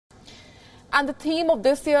And the theme of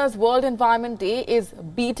this year's World Environment Day is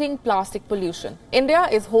beating plastic pollution. India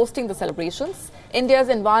is hosting the celebrations. India's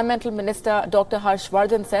Environmental Minister Dr.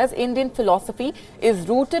 Harshvardhan says Indian philosophy is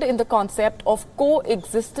rooted in the concept of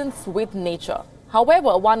coexistence with nature.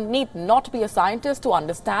 However, one need not be a scientist to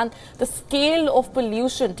understand the scale of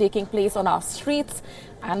pollution taking place on our streets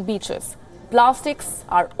and beaches. Plastics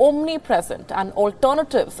are omnipresent and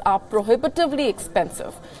alternatives are prohibitively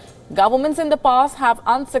expensive. Governments in the past have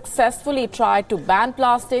unsuccessfully tried to ban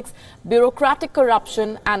plastics. Bureaucratic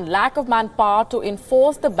corruption and lack of manpower to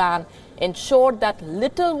enforce the ban ensured that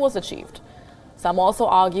little was achieved. Some also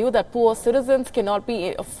argue that poor citizens cannot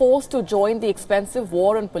be forced to join the expensive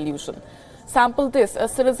war on pollution. Sample this: a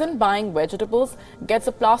citizen buying vegetables gets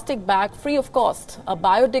a plastic bag free of cost. A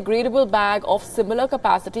biodegradable bag of similar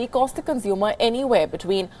capacity costs the consumer anywhere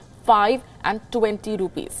between 5 and 20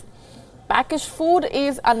 rupees. Packaged food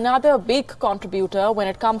is another big contributor when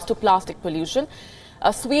it comes to plastic pollution.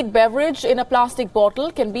 A sweet beverage in a plastic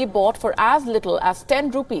bottle can be bought for as little as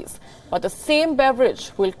 10 rupees, but the same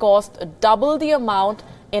beverage will cost double the amount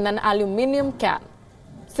in an aluminium can.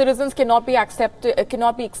 Citizens cannot be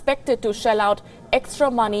expected to shell out extra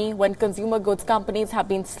money when consumer goods companies have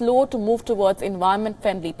been slow to move towards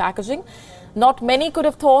environment-friendly packaging. Not many could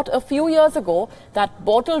have thought a few years ago that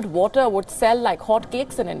bottled water would sell like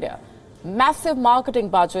hotcakes in India. Massive marketing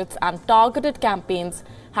budgets and targeted campaigns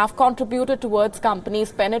have contributed towards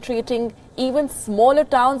companies penetrating even smaller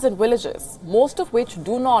towns and villages, most of which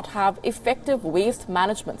do not have effective waste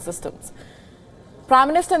management systems. Prime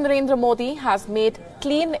Minister Narendra Modi has made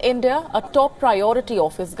Clean India a top priority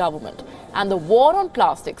of his government, and the war on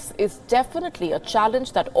plastics is definitely a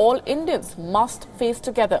challenge that all Indians must face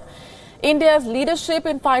together. India's leadership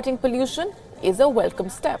in fighting pollution is a welcome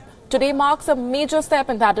step. Today marks a major step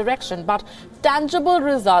in that direction, but tangible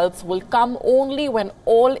results will come only when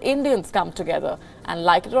all Indians come together. And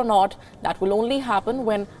like it or not, that will only happen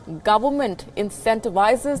when government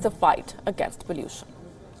incentivizes the fight against pollution.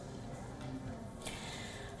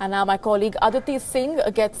 And now my colleague Aditi Singh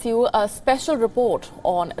gets you a special report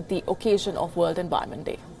on the occasion of World Environment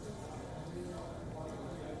Day.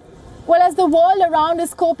 Well, as the world around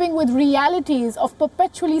is coping with realities of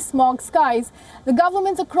perpetually smog skies, the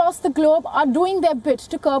governments across the globe are doing their bit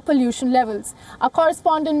to curb pollution levels. Our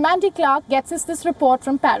correspondent Mandy Clark gets us this report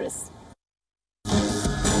from Paris.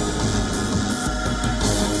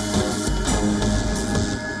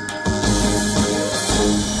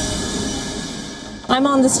 I'm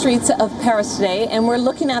on the streets of Paris today, and we're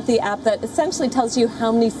looking at the app that essentially tells you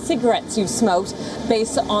how many cigarettes you've smoked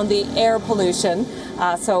based on the air pollution.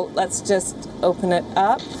 So let's just open it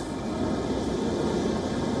up.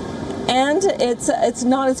 And it's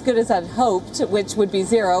not as good as I'd hoped, which would be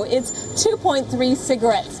 0. It's 2.3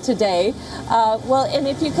 cigarettes today. Well, and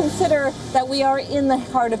if you consider that we are in the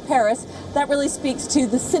heart of Paris, that really speaks to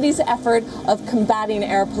the city's effort of combating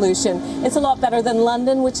air pollution. It's a lot better than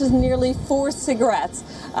London, which is nearly 4 cigarettes.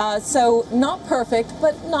 So not perfect,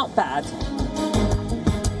 but not bad.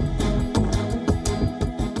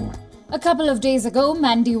 A couple of days ago,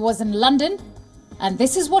 Mandy was in London, and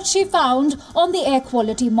this is what she found on the air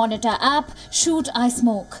quality monitor app, Shoot I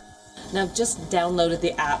Smoke. Now, I've just downloaded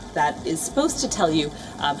the app that is supposed to tell you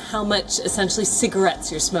how much essentially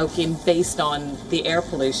cigarettes you're smoking based on the air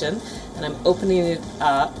pollution. And I'm opening it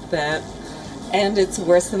up, and it's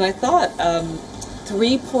worse than I thought.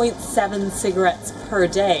 3.7 cigarettes per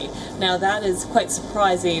day. Now, that is quite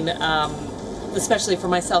surprising, especially for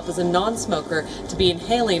myself as a non-smoker, to be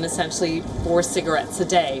inhaling essentially 4 cigarettes a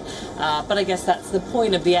day. But I guess that's the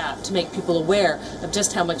point of the app, to make people aware of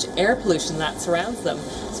just how much air pollution that surrounds them.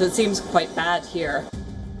 So it seems quite bad here.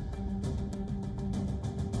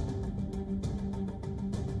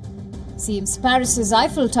 Seems Paris's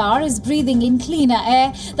Eiffel Tower is breathing in cleaner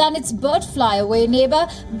air than its bird fly-away neighbour,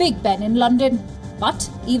 Big Ben in London. But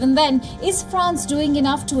even then, is France doing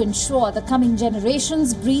enough to ensure the coming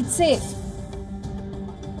generations breathe safe?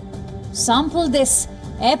 Sample this.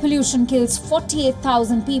 Air pollution kills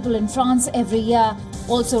 48,000 people in France every year.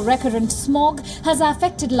 Also, recurrent smog has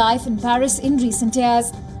affected life in Paris in recent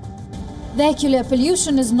years. Vehicular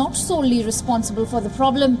pollution is not solely responsible for the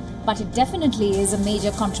problem, but it definitely is a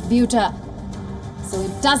major contributor. So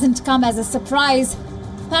it doesn't come as a surprise.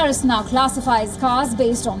 Paris now classifies cars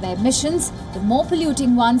based on their emissions. The more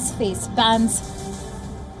polluting ones face bans.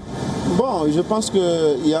 Bon, je pense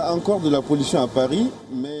qu'il y a encore de la pollution à Paris,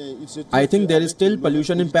 mais I think there is still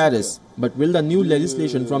pollution in Paris, but will the new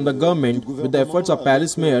legislation from the government, with the efforts of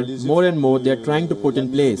Paris mayor, more and more they are trying to put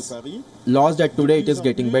in place laws that today it is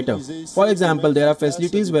getting better. For example, there are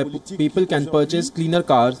facilities where people can purchase cleaner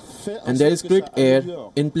cars and there is clean air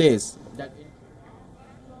in place.